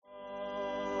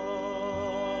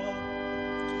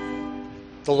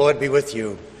The Lord be with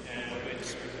you.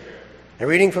 A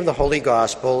reading from the Holy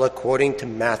Gospel according to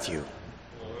Matthew.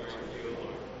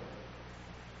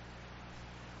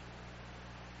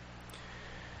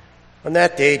 On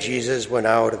that day, Jesus went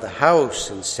out of the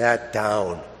house and sat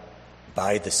down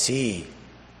by the sea.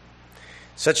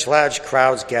 Such large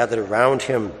crowds gathered around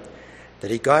him that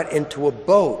he got into a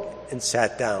boat and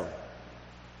sat down.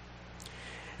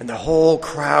 And the whole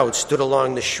crowd stood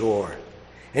along the shore,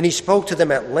 and he spoke to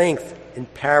them at length in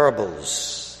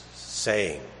parables,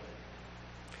 saying,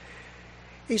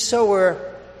 A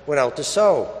sower went out to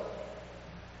sow.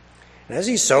 And as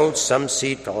he sowed, some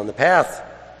seed fell on the path.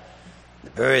 The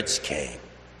birds came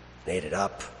and ate it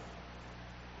up.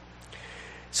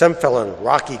 Some fell on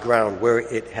rocky ground where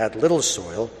it had little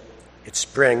soil. It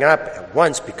sprang up at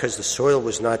once because the soil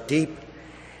was not deep.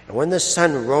 And when the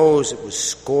sun rose, it was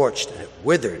scorched and it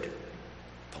withered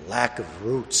for lack of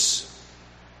roots.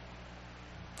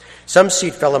 Some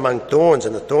seed fell among thorns,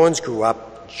 and the thorns grew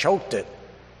up and choked it.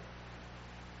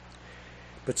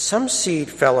 But some seed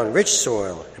fell on rich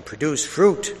soil and produced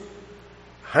fruit,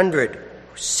 100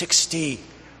 or 60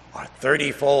 or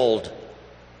 30-fold.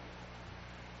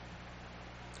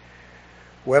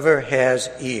 Whoever has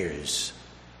ears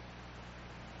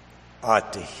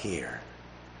ought to hear.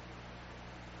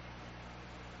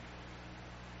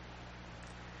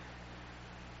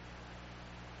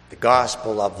 The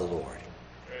Gospel of the Lord.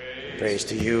 Praise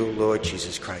to you, Lord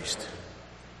Jesus Christ.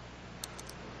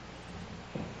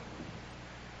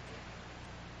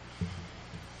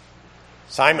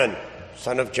 Simon,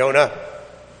 son of Jonah,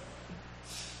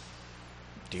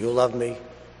 do you love me?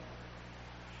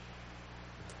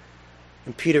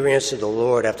 And Peter answered the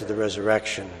Lord after the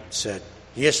resurrection and said,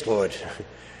 Yes, Lord,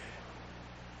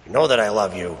 you know that I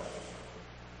love you.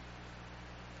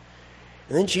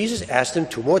 And then Jesus asked him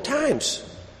 2 more times,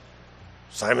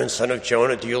 Simon, son of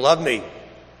Jonah, do you love me?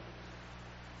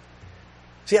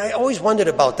 See, I always wondered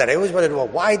about that. I always wondered, well,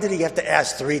 why did he have to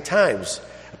ask 3 times?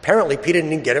 Apparently, Peter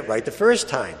didn't get it right the first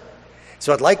time.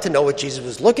 So I'd like to know what Jesus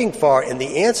was looking for in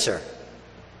the answer.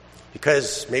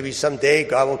 Because maybe someday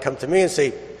God will come to me and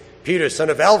say, Peter, son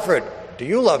of Alfred, do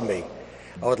you love me?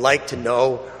 I would like to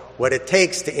know what it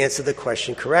takes to answer the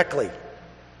question correctly.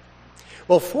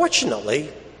 Well,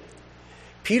 fortunately,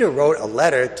 Peter wrote a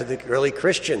letter to the early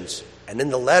Christians. And in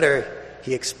the letter,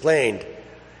 he explained,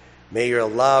 may your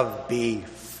love be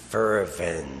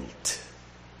fervent.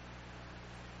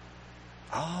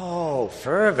 Oh,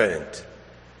 fervent.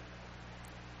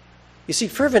 You see,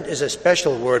 fervent is a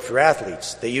special word for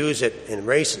athletes. They use it in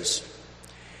races.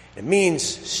 It means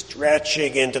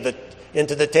stretching into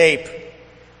the tape. It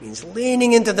means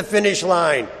leaning into the finish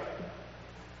line.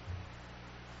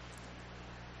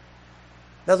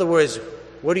 In other words,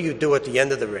 what do you do at the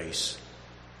end of the race?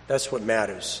 That's what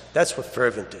matters. That's what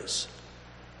fervent is.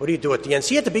 What do you do at the end?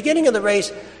 See, at the beginning of the race,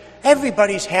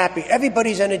 everybody's happy.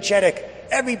 Everybody's energetic.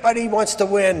 Everybody wants to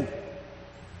win.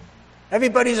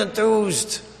 Everybody's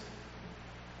enthused.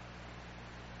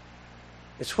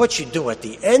 It's what you do at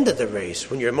the end of the race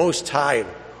when you're most tired.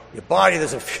 Your body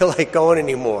doesn't feel like going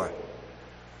anymore.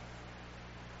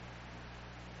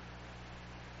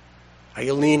 Are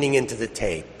you leaning into the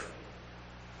tape?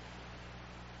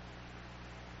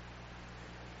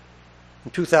 In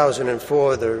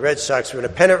 2004, the Red Sox were in a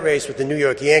pennant race with the New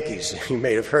York Yankees, you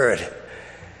may have heard.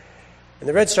 And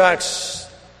the Red Sox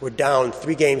were down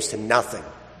 3-0.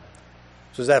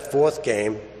 This was that 4th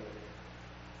game.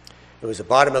 It was the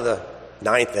bottom of the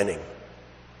 9th inning.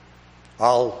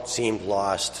 All seemed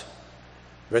lost.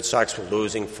 The Red Sox were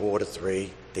losing 4-3.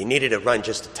 They needed a run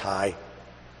just to tie.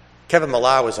 Kevin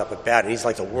Millar was up at bat, and he's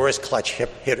like the worst clutch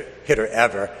hitter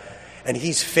ever. And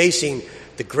he's facing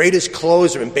the greatest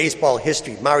closer in baseball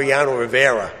history, Mariano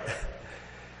Rivera.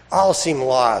 All seemed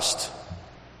lost.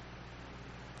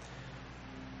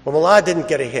 Well, Millar didn't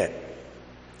get a hit,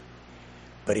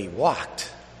 but he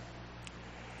walked.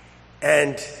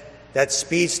 And that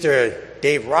speedster,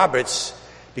 Dave Roberts,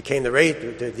 became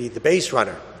the base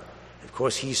runner. Of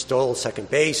course, he stole second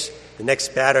base. The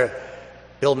next batter,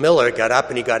 Bill Miller, got up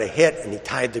and he got a hit, and he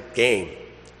tied the game.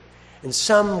 And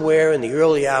somewhere in the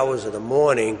early hours of the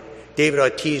morning, David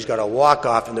Ortiz got a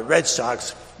walk-off, and the Red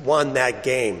Sox won that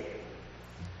game.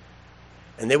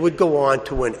 And they would go on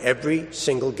to win every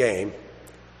single game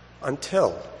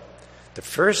until the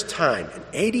first time in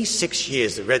 86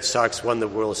 years the Red Sox won the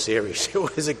World Series.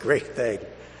 It was a great thing.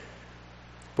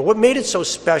 But what made it so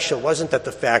special wasn't that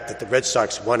the fact that the Red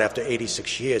Sox won after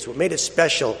 86 years. What made it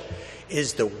special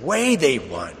is the way they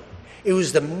won. It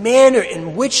was the manner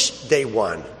in which they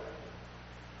won.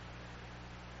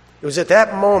 It was at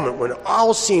that moment when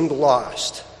all seemed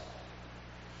lost,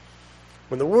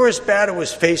 When the worst batter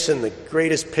was facing the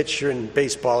greatest pitcher in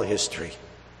baseball history,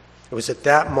 it was at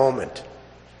that moment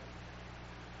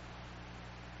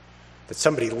that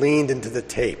somebody leaned into the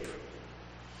tape.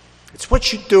 It's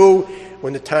what you do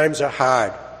when the times are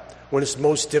hard, when it's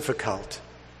most difficult.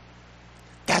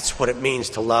 That's what it means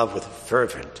to love with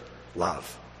fervent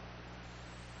love.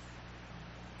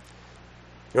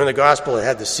 You know, in the gospel, it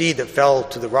had the seed that fell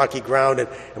to the rocky ground,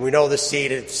 and we know the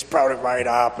seed, it sprouted right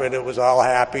up, and it was all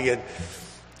happy,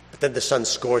 but then the sun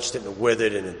scorched it, and it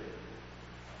withered, and it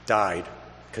died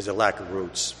because of lack of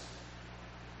roots.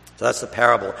 So that's the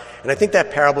parable. And I think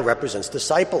that parable represents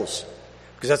disciples,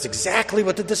 because that's exactly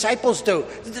what the disciples do.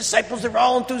 The disciples are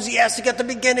all enthusiastic at the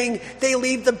beginning. They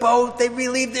leave the boat, they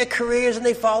relieve their careers, and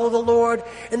they follow the Lord,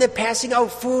 and they're passing out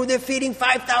food. They're feeding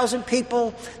 5,000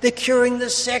 people. They're curing the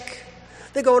sick.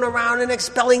 They're going around and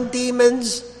expelling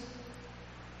demons.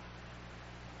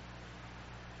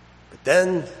 But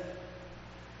then,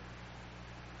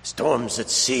 storms at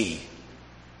sea.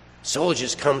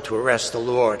 Soldiers come to arrest the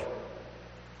Lord.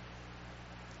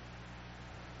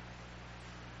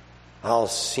 All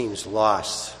seems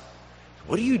lost.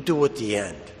 What do you do at the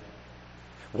end?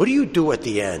 What do you do at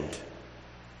the end?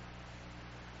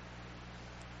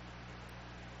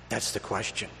 That's the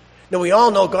question. Now, we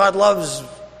all know God loves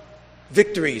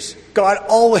victories. God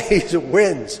always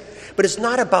wins. But it's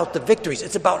not about the victories.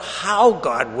 It's about how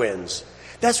God wins.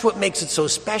 That's what makes it so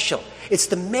special. It's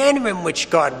the manner in which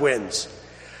God wins.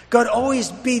 God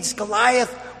always beats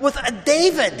Goliath with a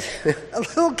David, a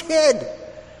little kid.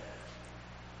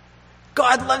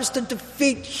 God loves to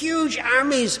defeat huge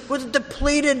armies with a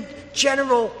depleted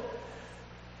general.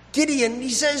 Gideon, he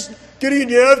says, Gideon,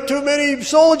 you have too many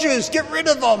soldiers. Get rid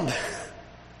of them.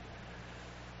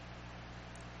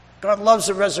 God loves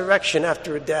a resurrection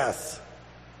after a death.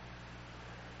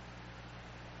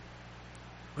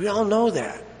 We all know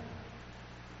that.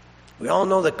 We all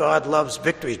know that God loves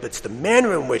victories, but it's the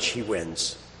manner in which he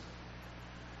wins.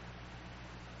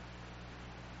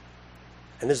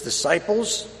 And as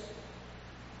disciples,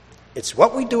 it's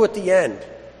what we do at the end.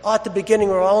 At the beginning,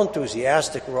 we're all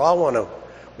enthusiastic. We all want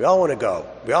to go.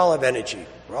 We all have energy.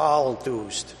 We're all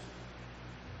enthused.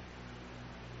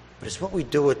 But it's what we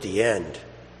do at the end.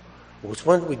 It's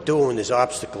what we do when there's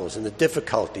obstacles and the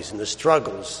difficulties and the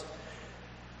struggles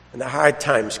and the hard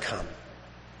times come.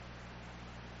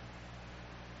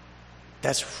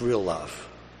 That's real love.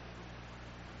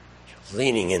 You're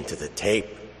leaning into the tape,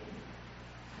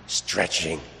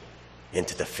 stretching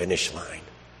into the finish line.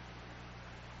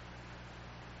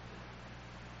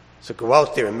 So go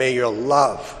out there and may your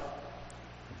love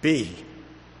be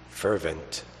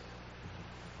fervent.